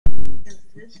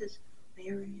this is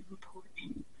very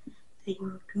important that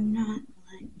you do not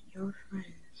let your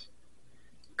friends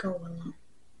go alone.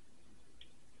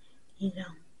 You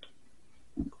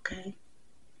don't, okay?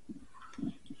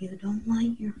 You don't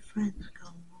let your friends go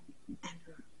alone,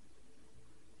 ever.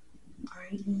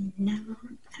 Alright? You never,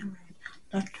 ever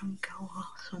let them go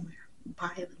off somewhere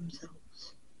by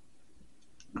themselves.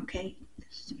 Okay?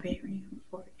 This is very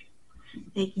important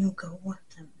that you go with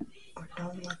them, or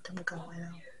don't let them go at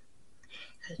all.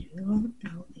 Because you don't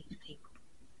know these people.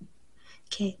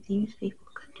 Okay, these people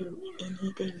could do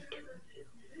anything to you,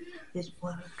 is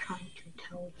what I'm trying to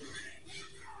tell you.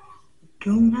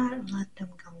 Do not let them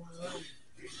go alone.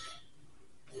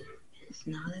 It's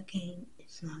not a game,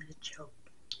 it's not a joke.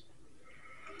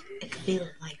 It could be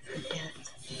life or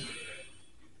death.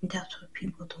 And that's what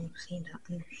people don't seem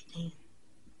to understand.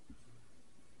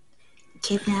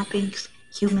 Kidnappings,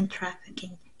 human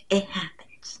trafficking, it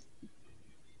happens.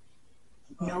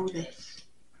 Know this.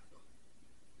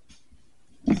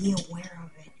 Be aware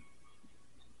of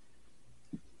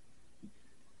it.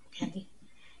 Okay?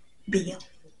 Be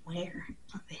aware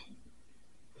of it.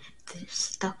 This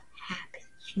stuff happens.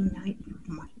 You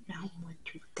might not want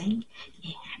to think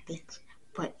it happens,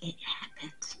 but it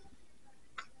happens.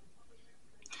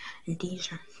 And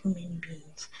these are human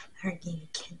beings that are getting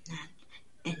kidnapped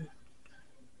and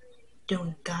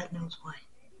doing God knows what.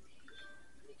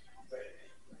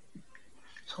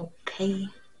 So pay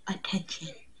attention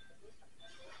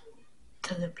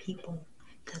to the people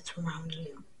that surround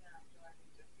you.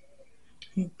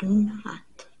 And do not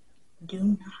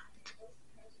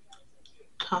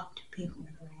talk to people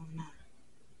who are not.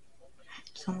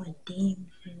 Someone deems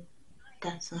you,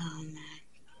 that's not automatic.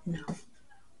 No.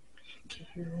 Because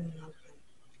you don't love them.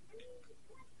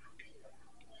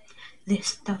 This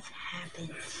stuff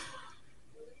happens.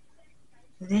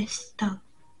 This stuff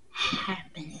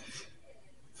happens.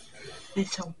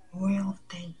 It's a real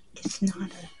thing. It's not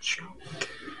a joke.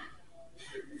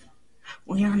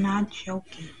 We are not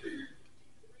joking.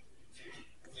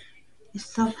 This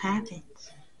stuff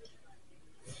happens.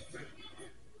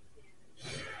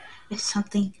 It's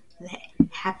something that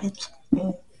happens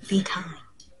all the time.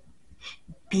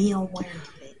 Be aware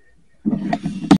of it.